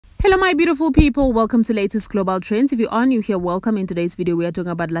Hello my beautiful people, welcome to latest global trends. If you're new here, welcome. In today's video we are talking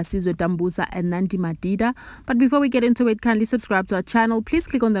about Lasizwe, Dambuza and Nandi Madida. But before we get into it, kindly subscribe to our channel, please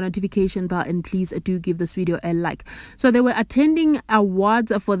click on the notification bell and please do give this video a like. So they were attending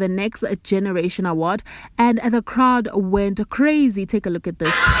awards for the Next Generation Award and the crowd went crazy. Take a look at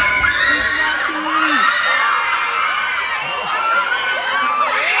this.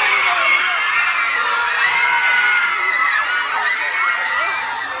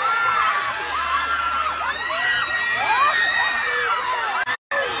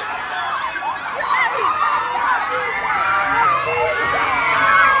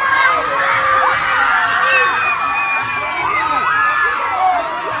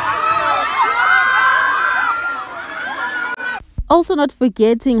 Also not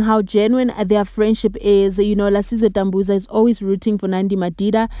forgetting how genuine their friendship is. You know, Lasizwe Dambuza is always rooting for Nandi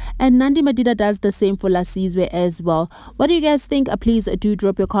Madida and Nandi Madida does the same for Lasizwe as well. What do you guys think? Please do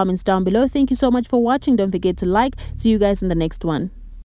drop your comments down below. Thank you so much for watching. Don't forget to like. See you guys in the next one.